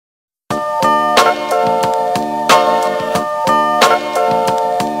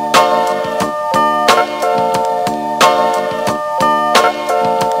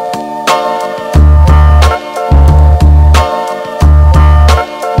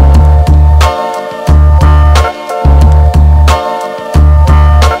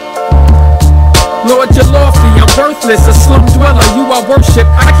hopeless, a slum dweller. You are worship,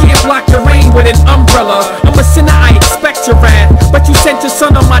 I can't block the rain with an umbrella. I'm a sinner, I expect your wrath, but you sent your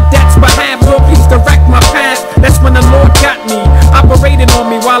son on my debt's behalf. Lord, please direct my path. That's when the Lord got me, operating on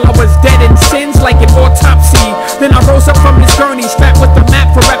me while I was dead in sins like an autopsy. Then I rose up from this gurney, strapped with the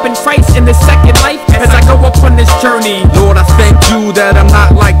map for repping Christ in the second life as I go upon this journey. Lord, I thank you that I'm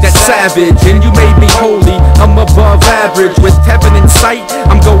not like that savage, and you made me holy. I'm above average with heaven in sight.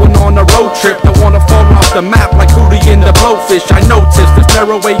 I'm going on a road trip, don't wanna fall off the map like Hootie in the Blowfish. I noticed this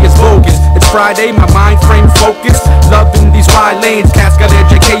narrow way is bogus. It's Friday, my mind frame focused. Loving these wide lanes, cats got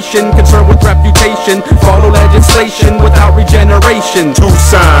education, concerned with reputation. Follow legislation without regeneration. Two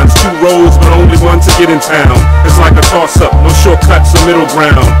signs, two roads, but only one to get in town. It's like a toss-up, no shortcuts or middle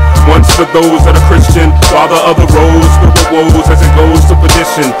ground. One's for those that are Christian, while the other rows for the woes as it goes to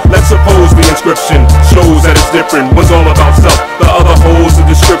perdition. Let's suppose the inscription shows that it's different. One's all about self, the other holds the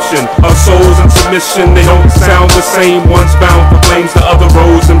description of souls in submission. They don't sound the same. One's bound proclaims the other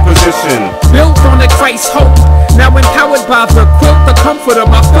rose in position. Built on the Christ hope, now empowered by the quilt, the comforter.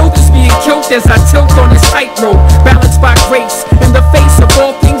 My filth is being killed as I tilt on this tightrope, balanced by grace in the face of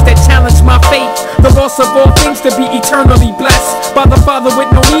all things that challenge my faith. The loss of all things to be eternally blessed by the Father with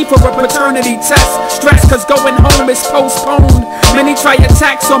no need for a paternity test. Stress cause going home is postponed. Many try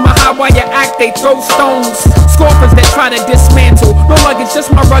attacks on my high wire act, they throw stones. Scoffers that try to dismantle. No luggage, just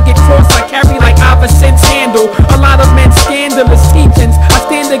my rugged cross I carry like Iverson's handle. A lot of men's scandalous teachings, I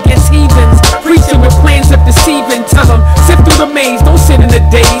stand against heathens, preaching with plans of deceiving. Tell them, sift through the maze, don't sit in the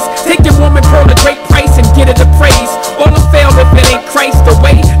days. Take your woman, pearl a great price and get it to praise. All will fail if it ain't Christ the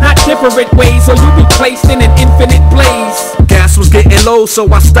way, not different ways, or you'll be placed in an infinite blaze. Gas was getting low, so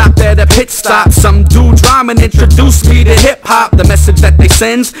I stopped at a pit stop. Some dudes rhyming introduced me to hip-hop. The message that they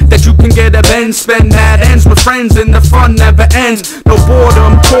sends, that you can get a Benz, spend mad ends with friends and the fun never ends. No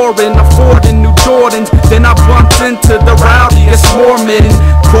boredom, touring, affording new Jordans. Then I bumped into the rowdiest Mormon,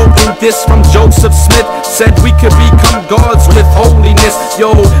 quoting this from Joseph Smith, said we could become gods with holiness.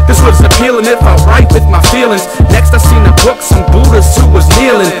 Yo, this was appealing, it felt right with my feelings. Next I seen a book, some Buddhist who was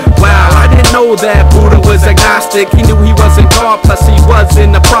kneeling. Wow, I didn't know that Buddha was agnostic. He knew he wasn't God, plus he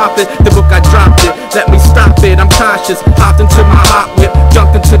wasn't a prophet. The book I dropped it, let me stop it, I'm cautious. Hopped into my hot whip,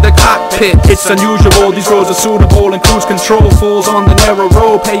 jumped into the cockpit. It's unusual, these roads are suitable, and cruise control falls on the narrow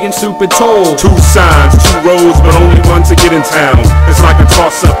road, paying stupid toll. Two signs, two roads, but only one to get in town. It's like a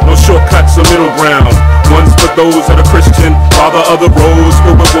toss-up, no shortcuts or middle ground. One's for those that are Christian, while the other rows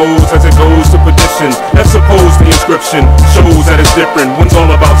filled with woes as it goes to perdition. Let's suppose the inscription shows that it's different. One's all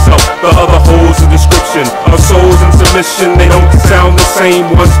about self, the other holds the description of souls in submission. They don't sound the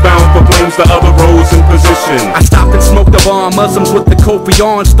same. One's bound proclaims the other rose in position. I stopped and smoked a bomb, Muslims with the Kofi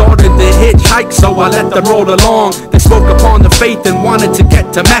on. Started the hitchhike, so I let them roll along. They spoke upon the faith and wanted to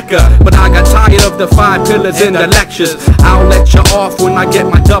get to Mecca, but I got tired of the 5 pillars in the lectures. I'll let you off when I get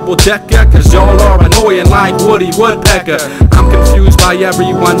my double decker, cause y'all are annoying like Woody Woodpecker. I'm confused by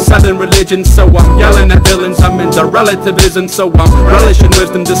everyone selling religion, so I'm yelling at villains. I'm into relativism, so I'm relishing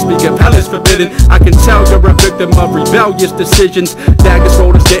wisdom to speak if hell is forbidden. I can tell you're a victim of rebellious decisions. Daggers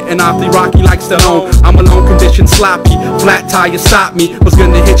rollers getting awfully rocky like Stallone. I'm alone, conditioned sloppy, flat tire stopped me. Was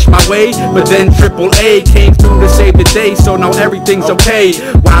gonna hitch my way, but then AAA came through to save the day, so now everything's okay.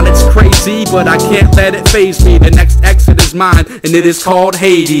 While it's crazy, but I can't let it faze me. The next exit is mine, and it is called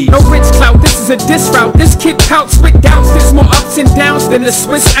Hades. No rich clout, this is a diss route. This kid pouts with doubts. There's more ups and downs than the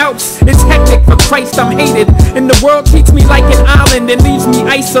Swiss Alps. It's hectic, for Christ I'm hated, and the world treats me like an island and leaves me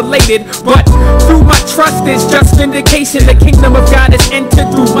isolated. But through my trust is just vindication. The kingdom of God is entered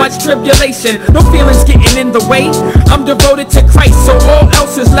through much tribulation. No feelings getting in the way. I'm devoted to Christ, so all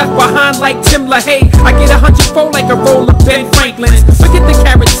else is left behind like Tim LaHaye. I get 100-fold like a roll of Ben Franklin's. Forget the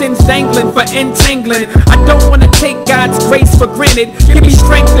carrot sins dangling for entangling. I don't wanna take God's grace for granted. Give me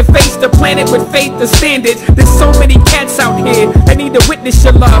strength to face the planet with faith to stand it. There's so many cats out here that need to witness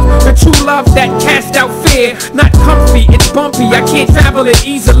your love, the true love that cast out fear. Not comfy, it's bumpy, I can't travel it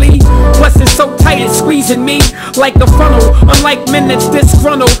easily. Plus it's so tight, it's squeezing me like a funnel. Unlike men that's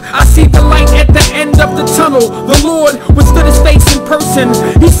disgruntled, I see the light at the end of the tunnel. The Lord withstood his face in person.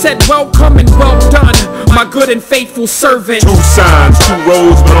 He said, welcome and well done, my good and faithful servant. Two signs, two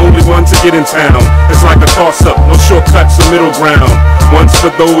roads, but only one to get in town. It's like a toss-up, no shortcuts or middle ground. One's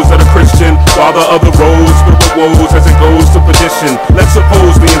for those that are Christian, while the other rows filled with woes as it goes to perdition. Let's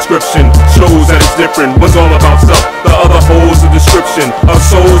suppose the inscription shows that it's different. One's all about self, the other holds the description of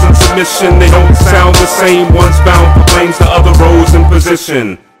souls in submission. They don't sound the same. One's bound proclaims the other rose in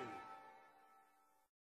position.